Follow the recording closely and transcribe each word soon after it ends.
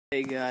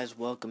Hey guys,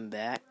 welcome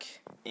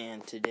back,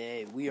 and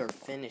today we are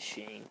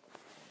finishing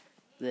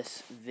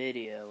this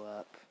video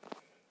up.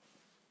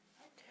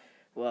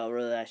 Well,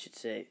 really I should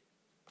say,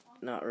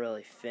 not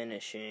really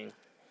finishing.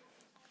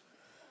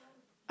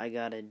 I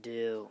gotta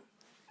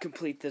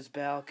complete this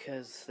battle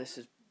because this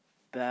is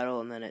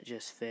battle and then it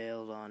just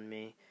failed on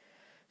me.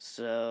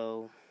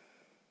 So,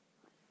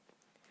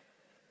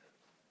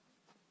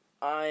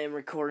 I am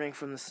recording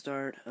from the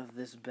start of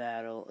this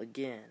battle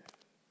again.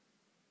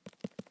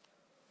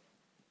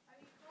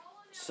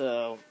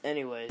 So,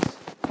 anyways,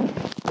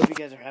 hope you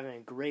guys are having a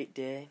great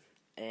day,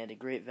 and a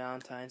great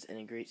Valentine's, and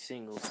a great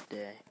Singles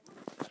Day.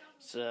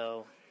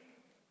 So,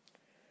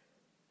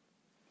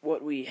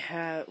 what we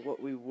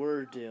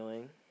are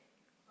doing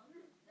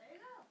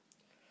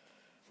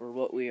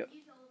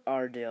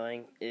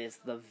is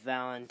the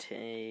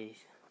Valentine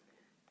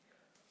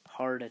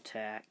heart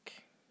attack.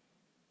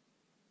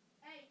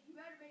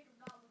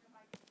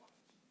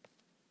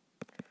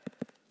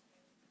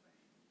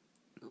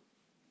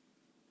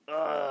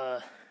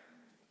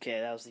 Okay,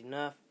 that was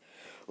enough.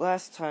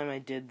 Last time I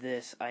did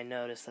this, I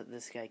noticed that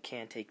this guy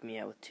can't take me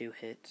out with 2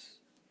 hits.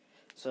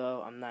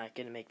 So, I'm not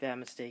going to make that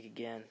mistake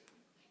again.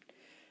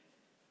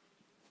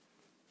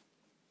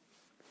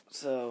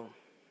 So,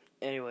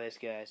 anyways,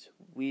 guys,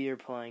 we are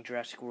playing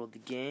Jurassic World the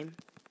game.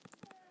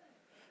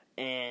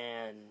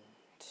 And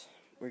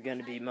we're going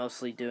to be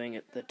mostly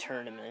doing the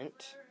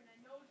tournament.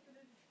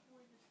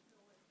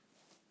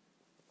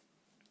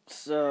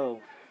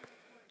 So,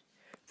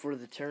 for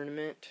the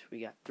tournament,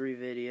 we got 3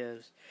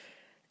 videos.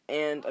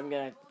 And I'm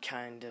going to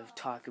kind of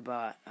talk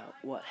about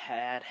what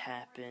had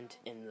happened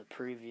in the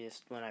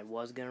previous, when I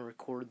was going to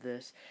record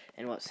this,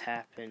 and what's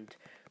happened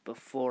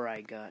before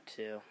I got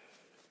to.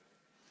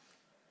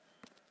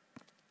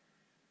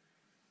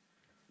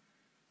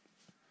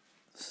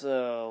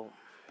 So,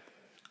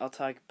 I'll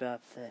talk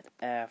about that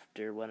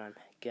after, when I'm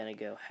going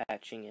to go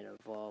hatching and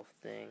evolve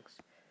things.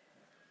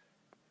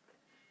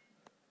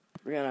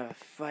 We're going to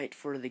fight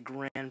for the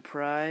grand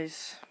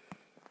prize.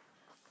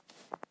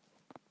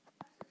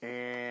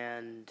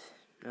 And,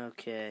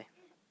 okay.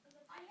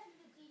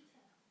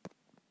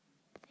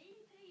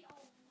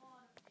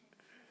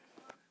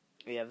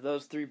 We have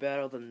those 3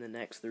 battles and the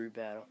next 3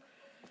 battle.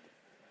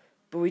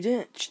 But we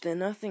didn't,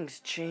 nothing's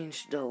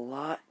changed a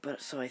lot,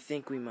 but so I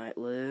think we might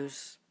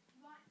lose.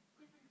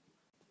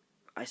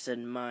 I said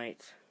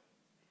might.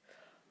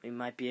 We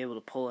might be able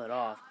to pull it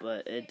off,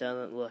 but it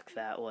doesn't look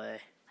that way.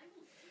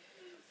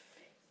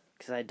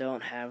 Because I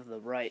don't have the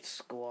right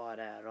squad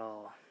at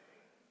all.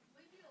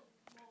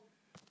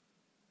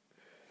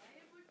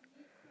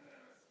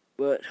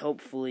 But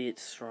hopefully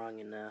it's strong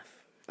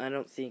enough. I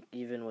don't think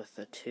even with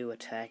a 2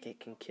 attack it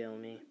can kill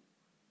me.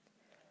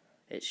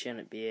 It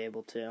shouldn't be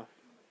able to.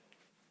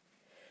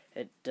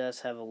 It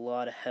does have a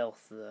lot of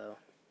health though.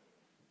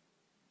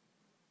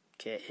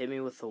 Okay, it hit me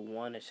with a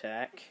 1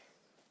 attack.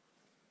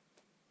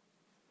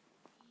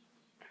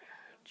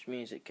 Which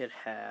means it could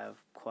have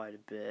quite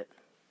a bit.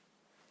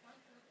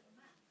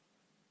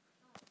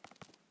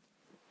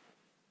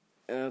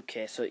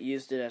 Okay, so it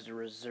used it as a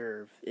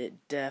reserve.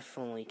 It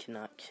definitely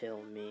cannot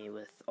kill me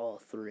with all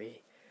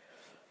 3.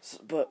 So,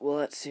 but, well,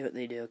 let's see what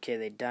they do. Okay,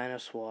 they dino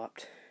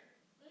swapped.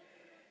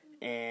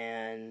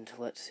 And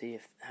let's see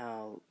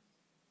how...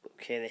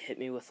 Okay, they hit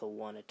me with a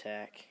 1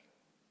 attack.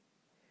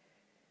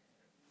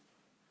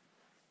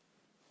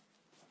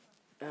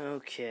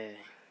 Okay.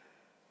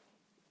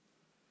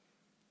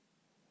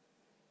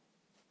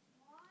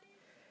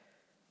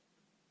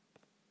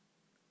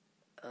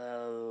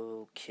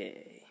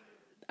 Okay.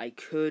 I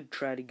could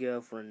try to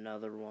go for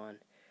another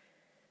one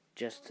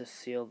just to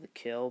seal the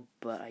kill,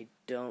 but I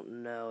don't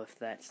know if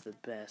that's the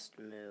best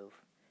move.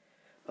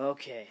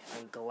 Okay,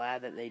 I'm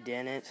glad that they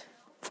didn't.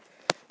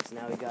 So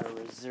now we got a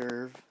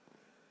reserve.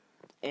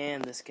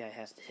 And this guy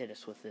has to hit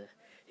us with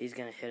he's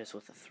going to hit us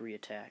with a 3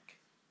 attack.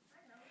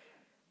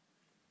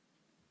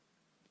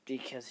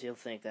 Because he'll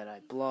think that I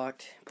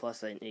blocked,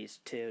 plus I need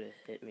 2 to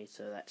hit me,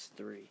 so that's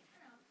 3.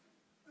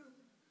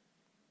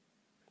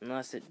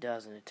 Unless it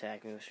doesn't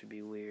attack me, which would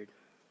be weird.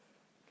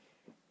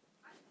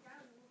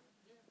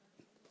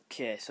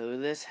 Okay, so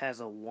this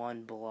has a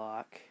 1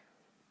 block.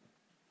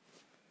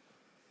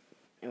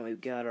 And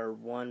we've got our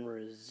 1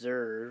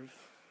 reserve.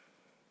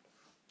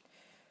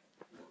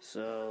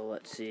 So,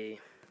 let's see.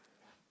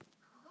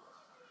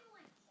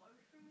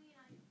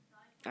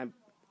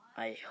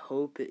 I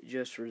hope it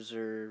just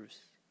reserves.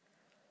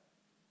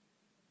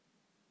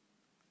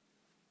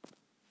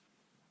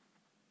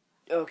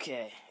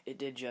 Okay, it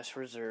did just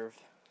reserve.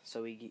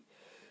 So we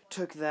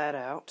took that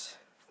out.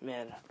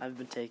 Man, I've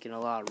been taking a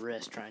lot of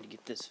risks trying to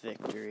get this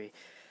victory.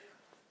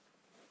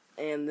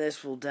 And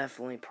this will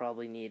definitely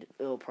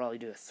it'll probably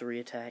do a 3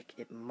 attack.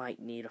 It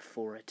might need a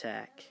 4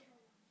 attack.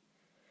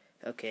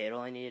 Okay, it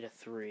only needed a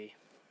 3.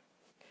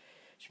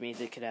 Which means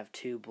it could have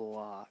 2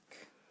 block.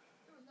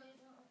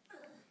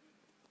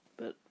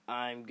 But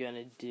I'm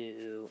gonna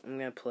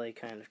play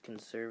kind of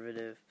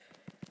conservative.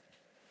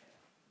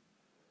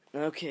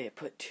 Okay, it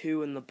put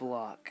 2 in the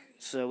block.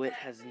 So it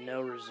has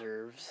no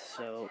reserves,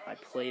 so I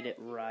played it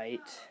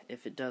right.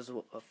 If it does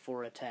a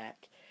 4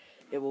 attack,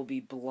 it will be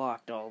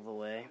blocked all the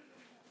way.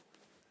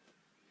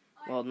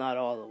 Well, not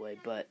all the way,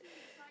 but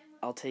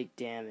I'll take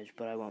damage,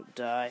 but I won't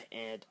die,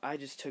 and I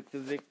just took the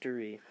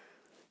victory.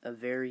 A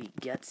very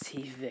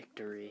gutsy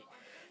victory,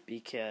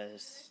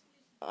 because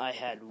I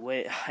had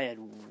way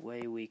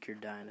weaker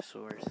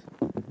dinosaurs.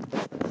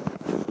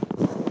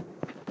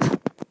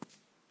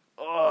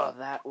 Oh,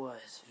 that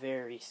was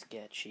very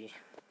sketchy.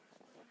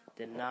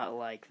 Did not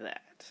like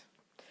that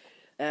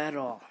at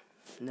all.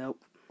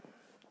 Nope.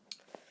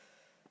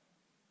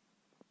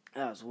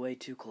 That was way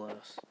too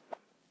close.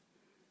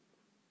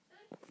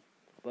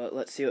 But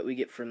let's see what we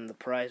get from the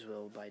prize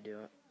wheel by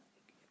doing.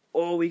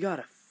 Oh, we got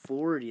a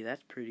 40.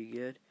 That's pretty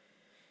good.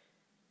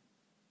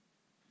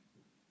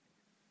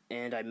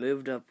 And I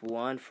moved up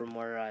 1 from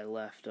where I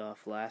left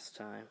off last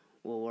time.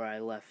 Well, where I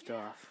left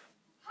off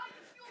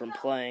from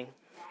playing.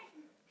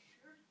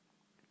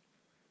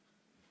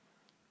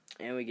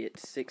 And we get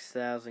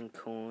 6,000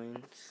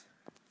 coins.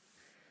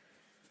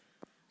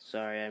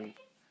 Sorry, I'm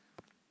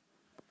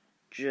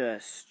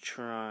just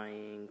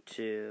trying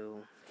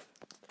to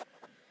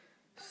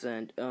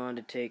send on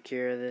to take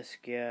care of this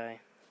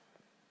guy.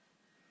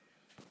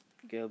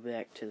 Go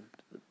back to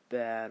the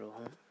battle.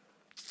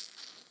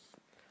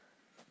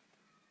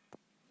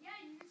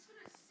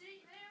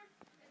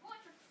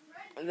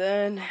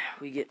 Then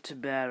we get to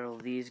battle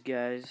these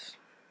guys.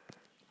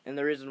 And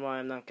the reason why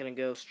I'm not going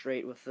to go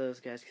straight with those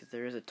guys, because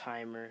there is a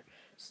timer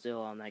still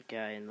on that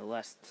guy, and the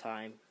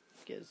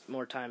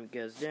more time it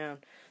goes down,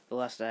 the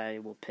less I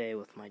will pay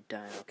with my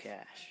Dino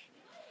Cash.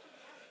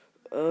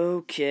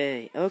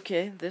 Okay,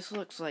 this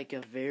looks like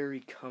a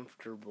very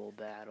comfortable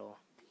battle.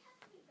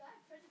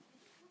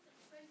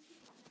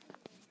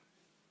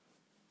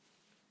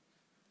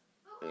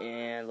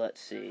 And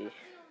let's see.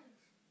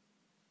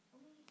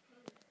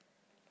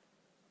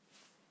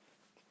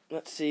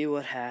 Let's see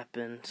what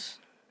happens.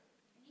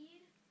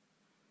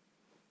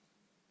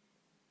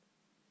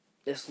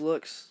 This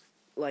looks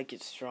like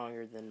it's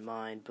stronger than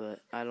mine,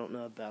 but I don't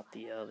know about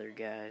the other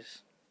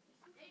guys.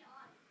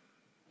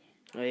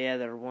 Oh yeah,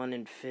 they're 1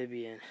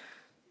 amphibian.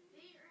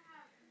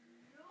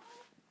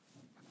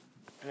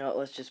 No,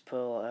 let's just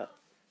pull out.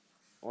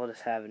 We'll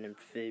just have an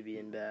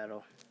amphibian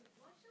battle.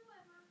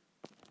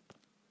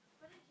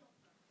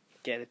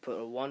 Okay, they put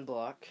a 1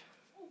 block.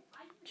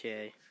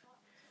 Okay,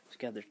 let's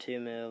got their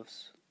 2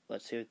 moves.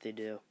 Let's see what they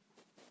do.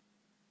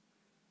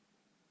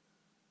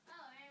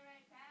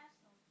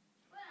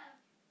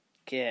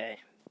 Okay,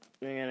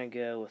 we're gonna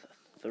go with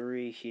a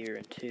 3 here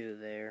and 2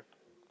 there.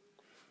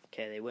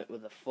 Okay, they went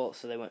with a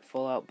they went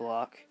full out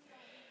block.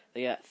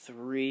 They got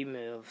 3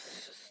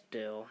 moves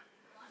still.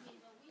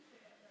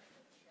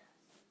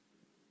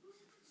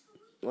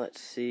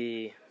 Let's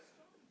see.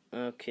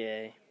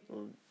 Okay,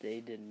 well, they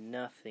did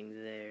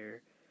nothing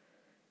there.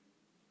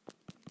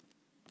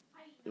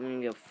 I'm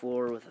gonna go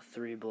 4 with a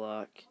 3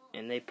 block,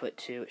 and they put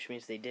 2, which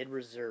means they did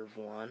reserve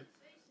 1.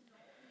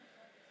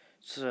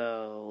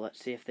 So let's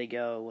see if they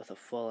go with a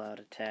full out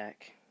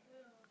attack.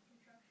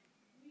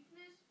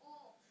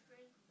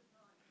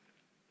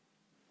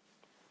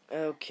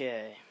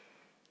 Okay,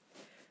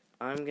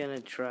 I'm gonna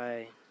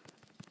try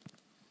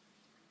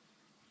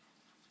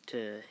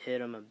to hit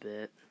them a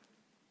bit.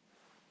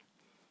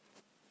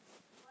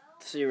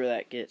 See where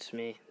that gets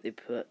me. They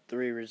put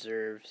 3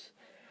 reserves.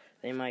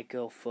 They might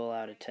go full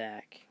out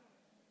attack.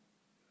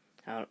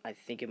 I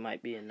think it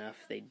might be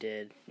enough if they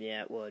did.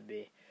 Yeah, it would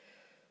be.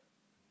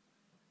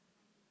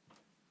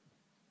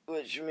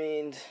 Which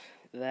means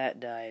that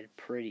died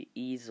pretty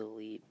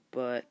easily,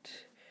 but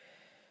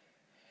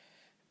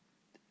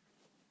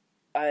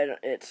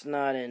it's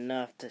not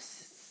enough to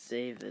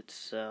save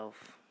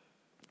itself.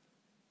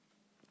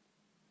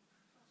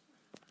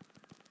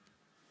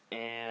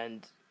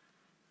 And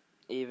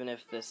even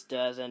if this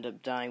does end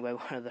up dying by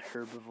one of the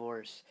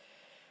herbivores,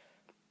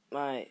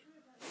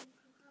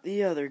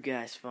 the other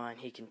guy's fine.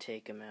 He can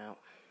take him out.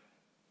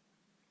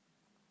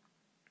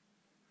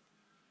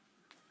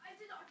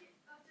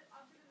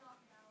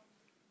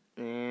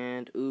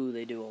 And, ooh,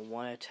 they do a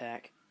 1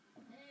 attack,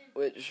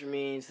 which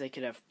means they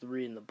could have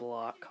 3 in the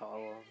block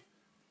column.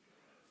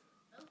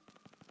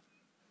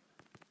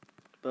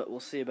 But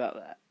we'll see about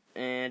that.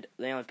 And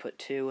they only put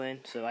 2 in,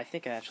 so I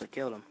think I actually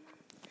killed him.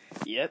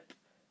 Yep.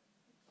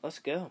 Let's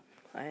go.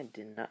 I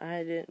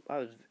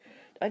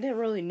didn't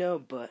really know,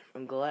 but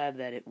I'm glad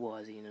that it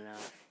was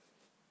enough.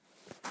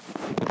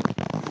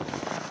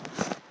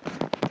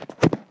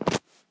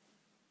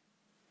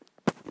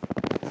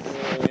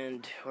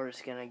 And we're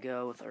just gonna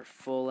go with our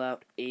full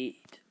out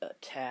 8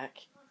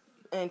 attack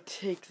and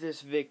take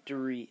this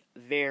victory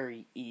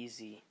very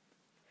easily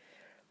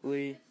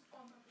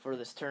for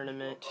this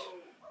tournament.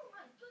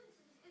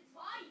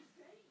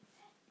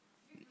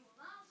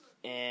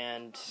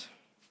 And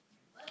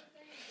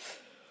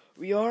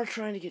we are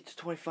trying to get to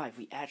 25.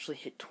 We actually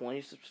hit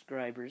 20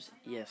 subscribers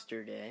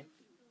yesterday.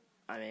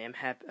 I mean, I'm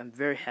happy. I'm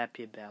very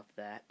happy about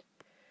that.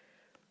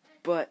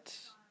 But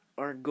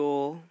our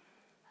goal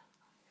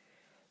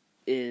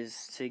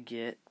is to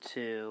get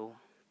to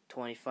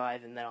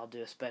 25, and then I'll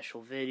do a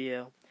special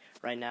video.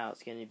 Right now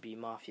it's going to be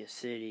Mafia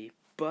City,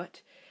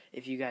 but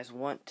if you guys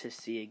want to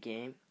see a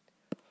game,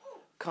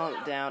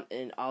 comment down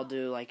and I'll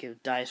do like a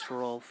dice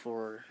roll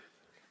for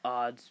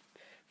odds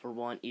for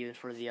one, even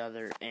for the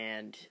other,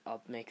 and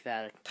I'll make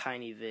that a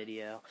tiny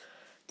video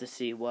to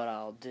see what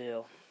I'll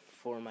do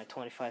for my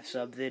 25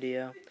 sub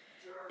video.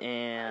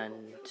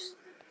 And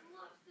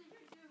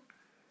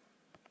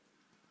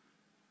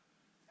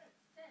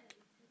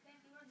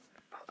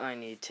I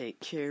need to take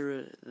care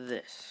of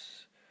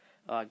this.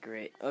 Oh,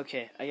 great.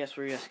 Okay, I guess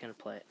we're just gonna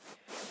play it.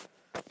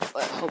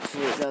 But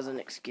hopefully it doesn't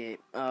escape.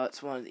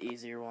 It's one of the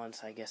easier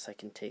ones. I guess I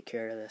can take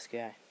care of this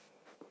guy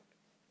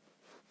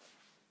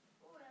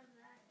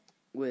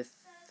with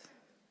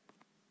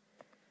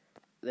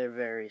their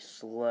very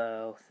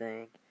slow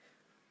thing.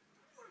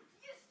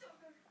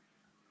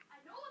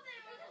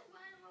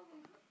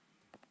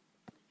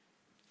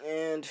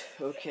 And,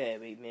 okay,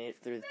 we made it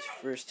through the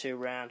first 2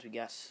 rounds. We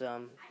got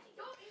some.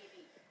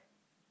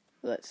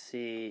 Let's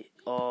see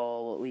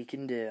all what we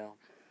can do.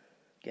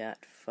 Got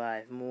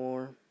 5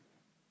 more.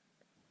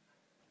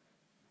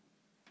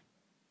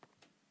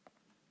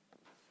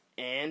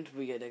 And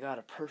we got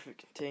a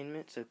perfect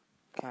containment, so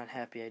kind of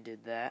happy I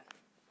did that.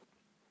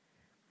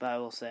 But I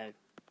will say,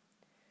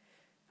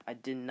 I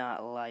did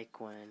not like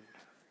when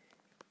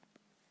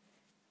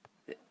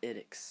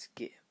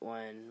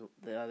when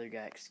the other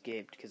guy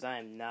escaped, because I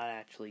am not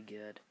actually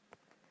good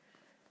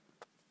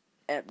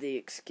at the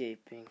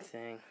escaping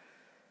thing.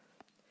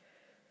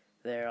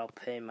 There, I'll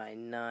pay my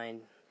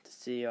 9 to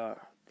see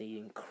the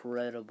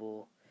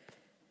incredible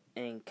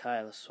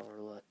ankylosaur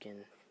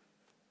looking.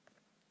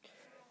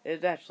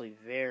 It's actually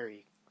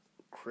very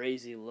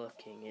crazy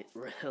looking. It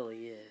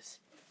really is.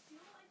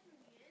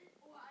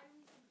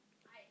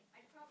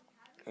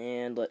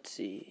 And let's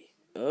see.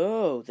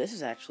 Oh, this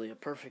is actually a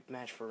perfect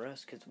match for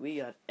us because we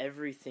got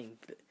everything.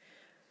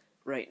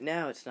 Right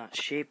now, it's not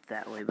shaped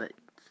that way, but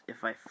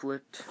if I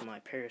flipped my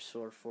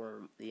parasaur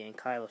for the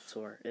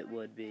ankylosaur, it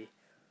would be.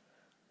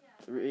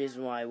 The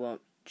reason why I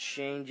won't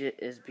change it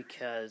is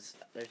because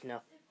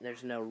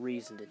there's no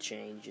reason to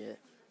change it.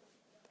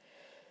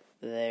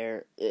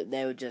 They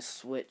would just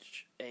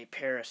switch a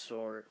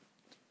parasaur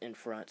in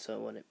front, so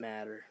it wouldn't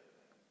matter.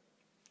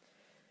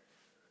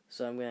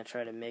 So I'm going to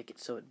try to make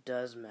it so it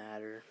does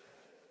matter.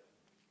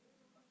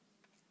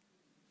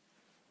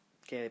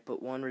 Okay, they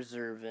put 1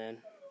 reserve in.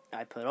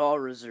 I put all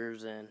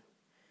reserves in.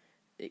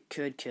 It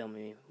could kill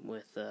me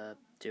with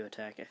 2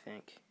 attack, I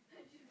think.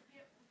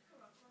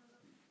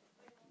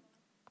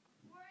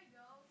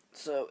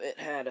 So it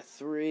had a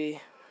 3.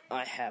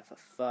 I have a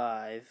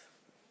 5.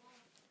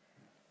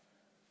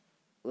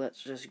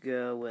 Let's just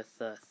go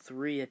with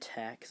 3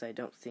 attacks. I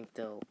don't think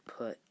they'll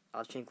put.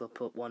 I think they'll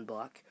put 1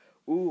 block.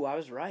 Ooh, I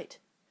was right.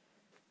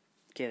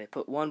 Okay, they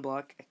put 1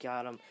 block. I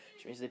got them.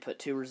 Which means they put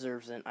 2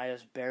 reserves in. I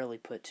just barely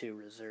put 2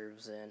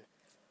 reserves in.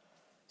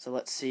 So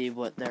let's see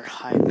what their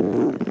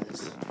hybrid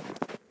is.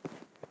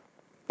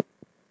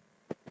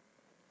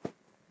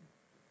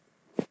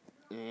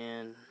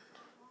 And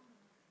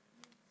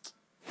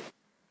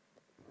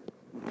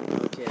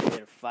okay, they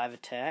get a 5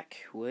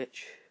 attack,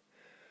 which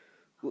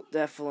will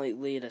definitely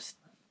lead us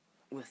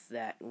with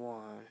that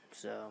one.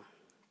 So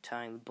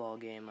tying the ball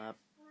game up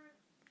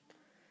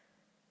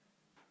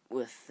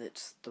with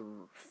its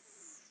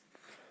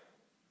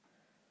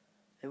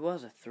it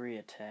was a 3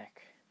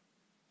 attack,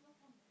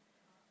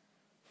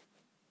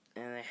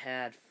 and they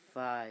had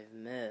 5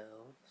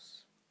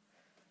 mils.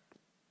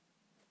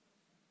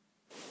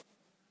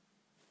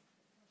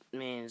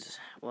 Means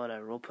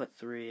whatever. We'll put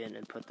 3 in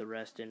and put the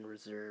rest in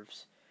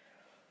reserves,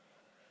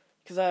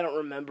 because I don't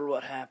remember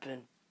what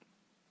happened.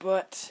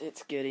 But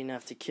it's good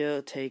enough to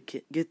kill,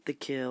 get the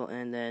kill,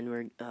 and then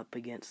we're up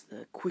against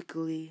the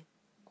quickly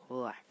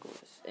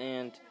Quackless.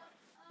 And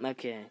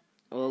okay,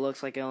 well, it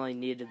looks like I only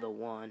needed the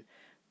 1,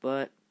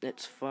 but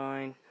it's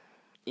fine,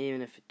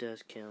 even if it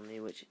does kill me,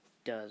 which it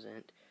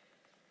doesn't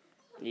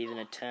even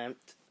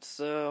attempt.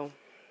 So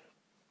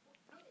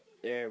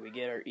there, we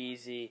get our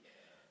easy.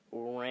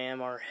 We'll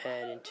ram our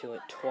head into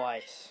it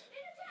twice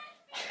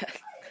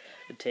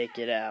to take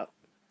it out.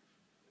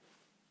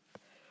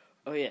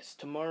 Oh yes,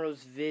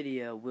 tomorrow's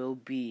video will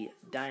be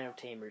Dino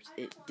Tamers.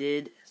 It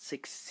did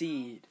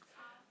succeed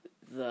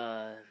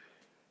the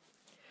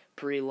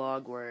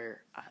pre-log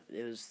where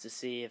it was to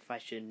see if I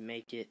should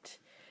make it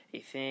a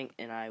thing,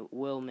 and I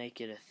will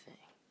make it a thing.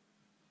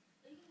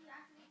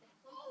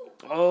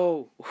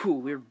 Oh,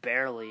 we're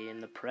barely in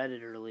the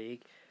Predator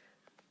League,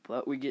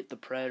 but we get the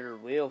Predator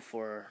wheel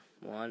for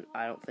 1.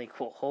 I don't think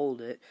we'll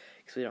hold it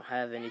because we don't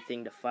have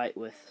anything to fight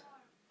with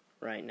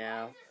right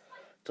now.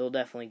 So we'll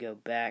definitely go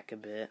back a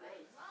bit.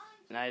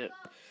 And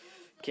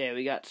okay,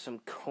 we got some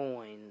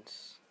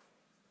coins.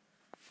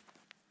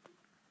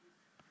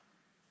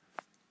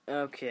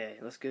 Okay,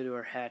 let's go to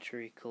our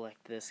hatchery,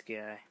 collect this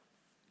guy.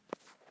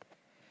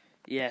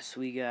 Yes,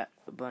 we got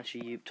a bunch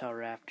of Utah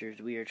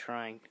Raptors.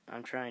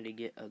 I'm trying to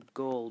get a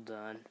goal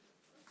done.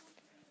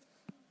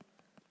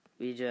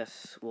 We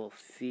just will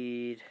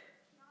feed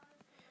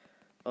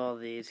all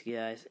these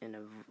guys and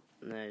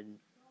then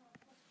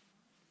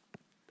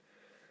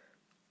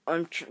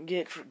I'm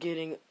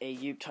getting a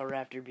Utah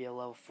Raptor be a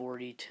level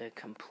 40 to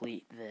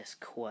complete this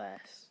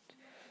quest.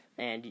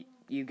 And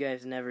you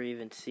guys never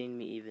even seen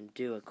me even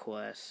do a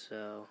quest,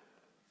 so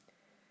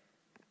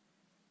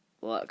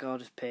look, I'll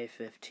just pay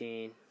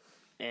 15.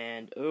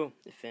 And ooh,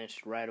 it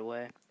finished right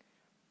away.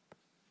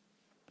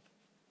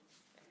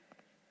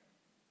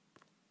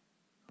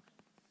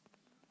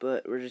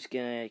 But we're just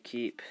gonna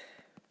keep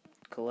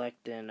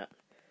collecting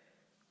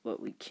what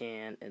we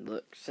can. And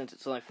look, since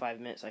it's only 5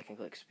 minutes, I can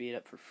click speed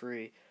up for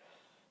free.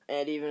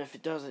 And even if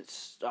it doesn't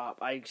stop,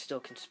 I still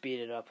can speed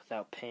it up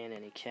without paying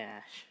any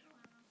cash.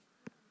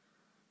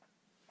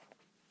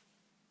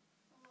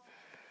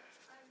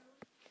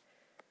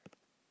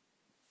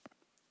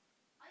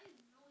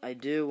 I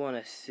do want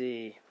to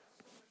see.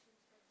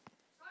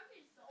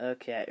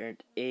 Okay, I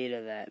earned 8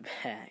 of that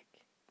back.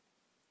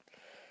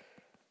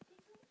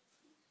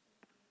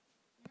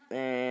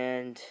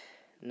 And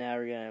now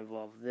we're going to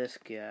evolve this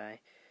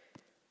guy.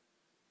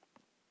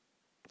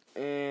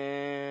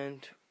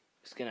 And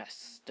it's going to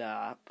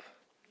stop.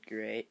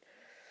 Great.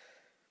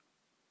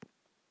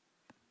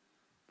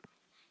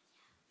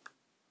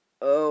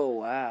 Oh,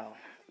 wow.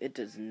 It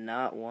does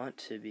not want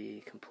to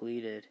be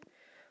completed.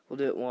 We'll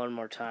do it one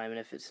more time, and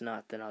if it's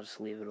not, then I'll just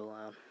leave it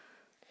alone.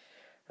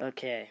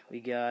 Okay, we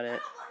got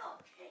it.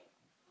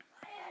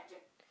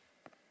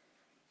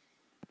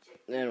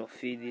 Then we'll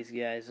feed these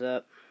guys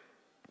up.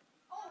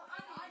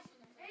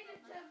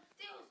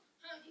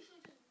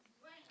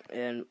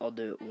 And I'll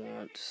do it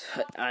once.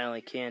 I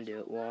only can do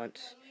it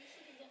once.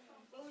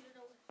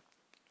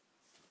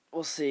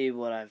 We'll see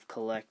what I've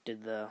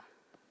collected, though.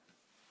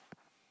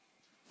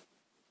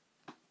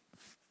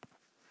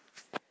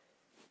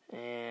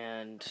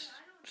 And,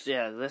 so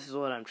yeah, this is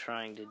what I'm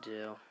trying to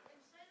do.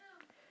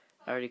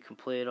 I already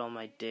completed all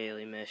my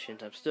daily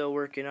missions. I'm still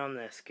working on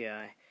this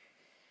guy.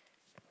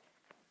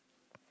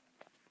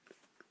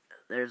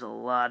 There's a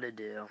lot to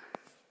do.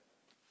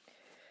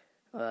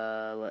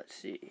 Let's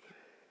see.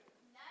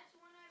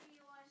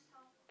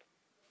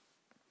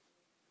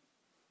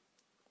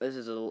 This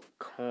is a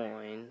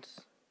coins.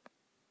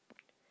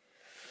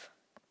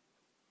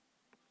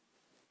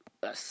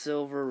 A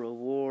silver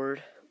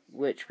reward,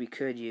 which we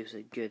could use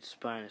a good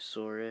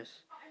Spinosaurus.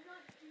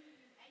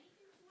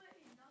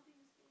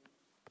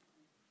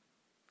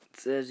 It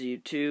says you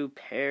 2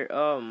 pair.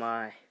 Oh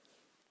my.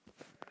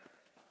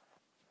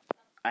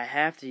 I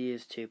have to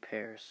use 2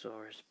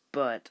 Parasaurs,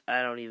 but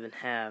I don't even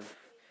have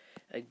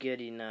a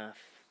good enough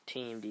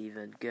team to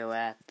even go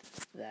at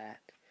that.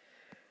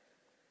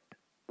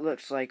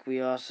 Looks like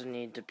we also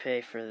need to pay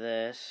for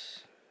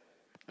this.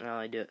 I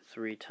only do it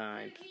 3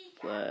 times,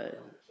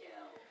 but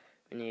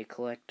we need to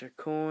collect our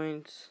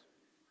coins.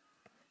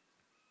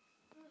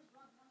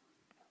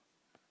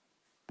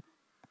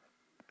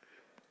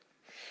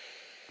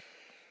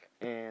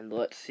 And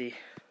let's see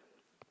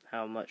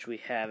how much we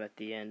have at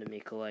the end of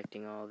me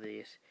collecting all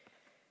these.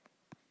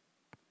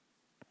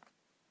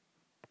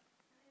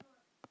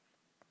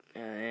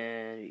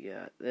 And we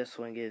got this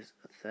one gives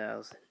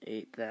 1,000,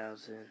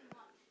 8,000.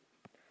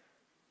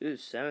 Ooh,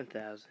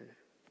 7,000.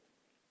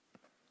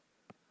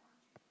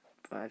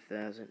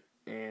 5,000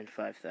 and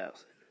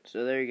 5,000.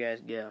 So there you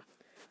guys go.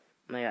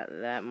 I got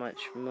that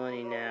much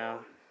money now.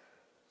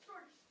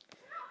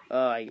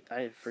 Oh, I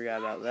forgot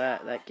about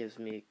that. That gives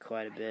me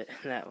quite a bit.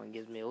 That one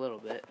gives me a little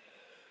bit.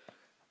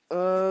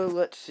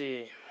 Let's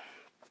see.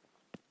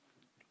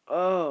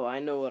 Oh, I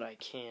know what I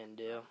can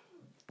do.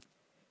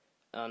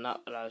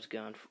 Not what I was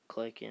going for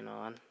clicking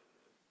on.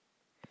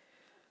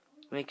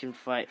 We can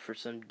fight for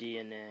some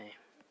DNA.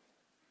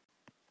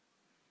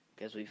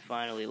 Because we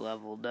finally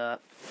leveled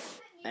up.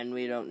 And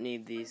we don't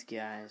need these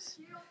guys.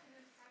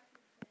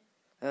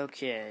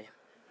 Okay,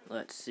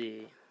 let's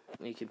see.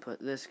 We can put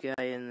this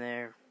guy in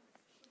there.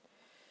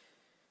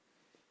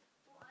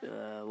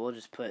 We'll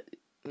just put,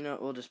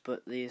 we'll just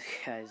put these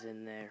guys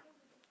in there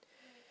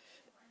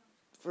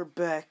for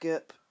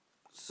backup.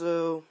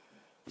 So,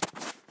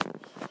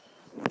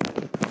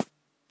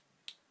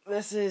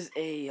 this is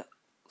a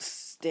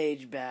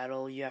stage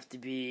battle. You have to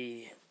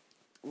be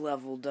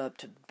leveled up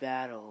to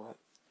battle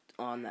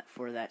on that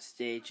for that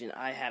stage, and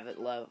I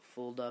haven't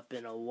leveled up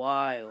in a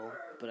while,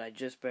 but I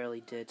just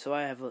barely did. So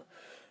I have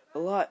a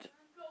lot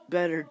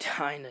better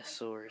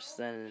dinosaurs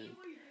than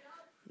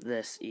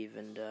this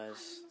even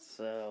does.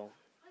 So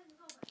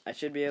I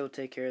should be able to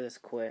take care of this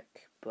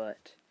quick,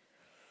 but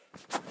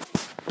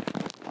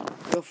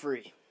feel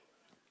free.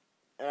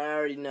 And I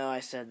already know I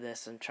said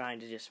this. I'm trying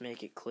to just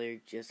make it clear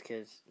just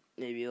because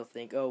maybe you'll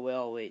think, oh,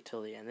 well, I'll wait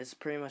till the end. This is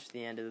pretty much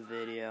the end of the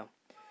video.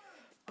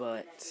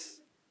 But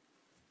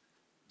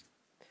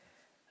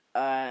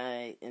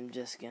I am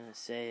just going to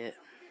say it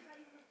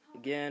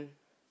again.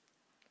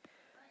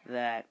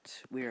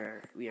 That we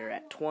are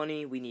at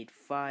 20. We need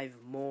 5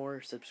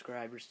 more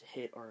subscribers to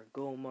hit our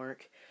goal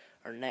mark.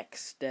 Our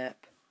next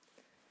step,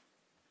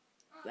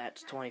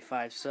 that's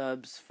 25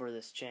 subs for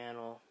this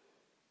channel.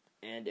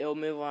 And it'll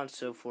move on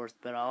so forth,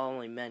 but I'll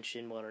only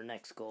mention what our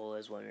next goal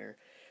is when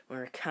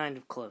We're kind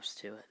of close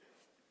to it.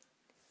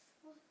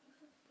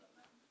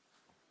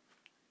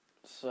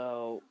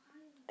 So,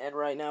 and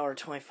right now our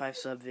 25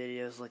 sub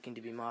video is looking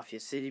to be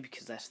Mafia City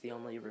because that's the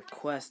only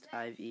request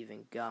I've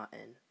even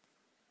gotten.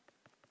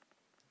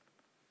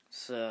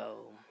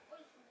 So,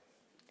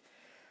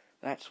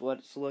 that's what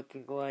it's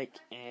looking like,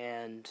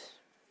 and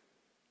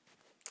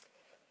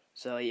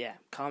so yeah,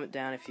 comment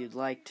down if you'd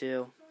like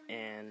to,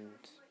 and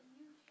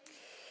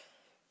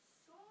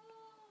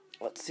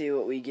let's see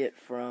what we get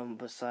from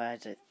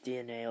besides that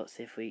DNA. Let's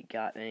see if we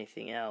got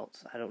anything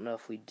else. I don't know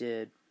if we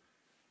did.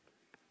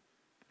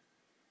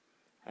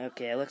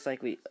 Okay, it looks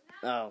like we,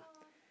 oh,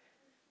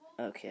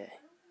 okay,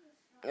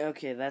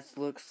 that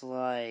looks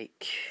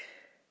like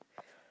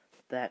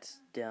that's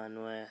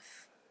done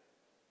with.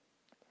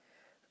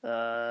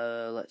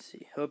 Let's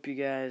see. Hope you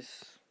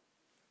guys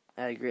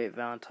had a great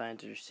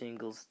Valentine's or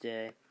Singles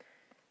Day.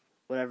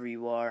 Whatever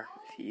you are,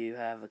 if you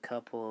have a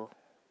couple,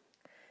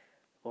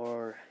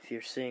 or if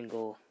you're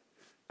single,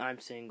 I'm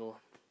single,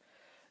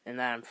 and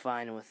that I'm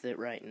fine with it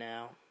right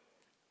now.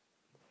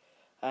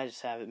 I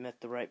just haven't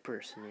met the right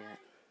person yet.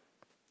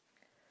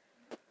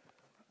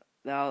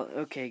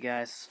 Okay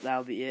guys,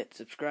 that'll be it.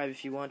 Subscribe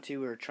if you want to.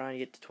 We're trying to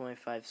get to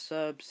 25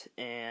 subs,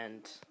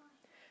 and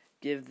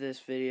give this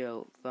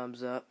video a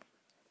thumbs up.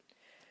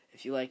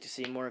 If you like to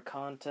see more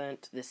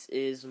content, this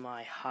is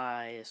my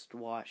highest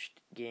watched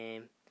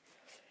game.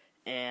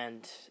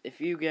 And if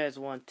you guys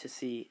want to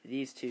see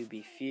these two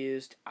be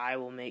fused, I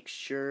will make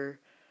sure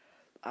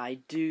I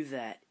do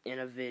that in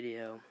a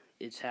video.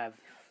 It's have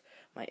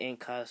my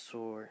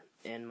Incusaur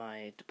and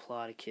my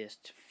Diplodocus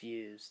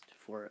fused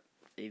for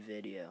a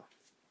video.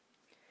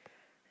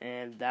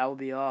 And that will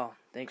be all.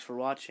 Thanks for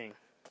watching.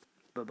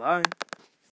 Bye-bye.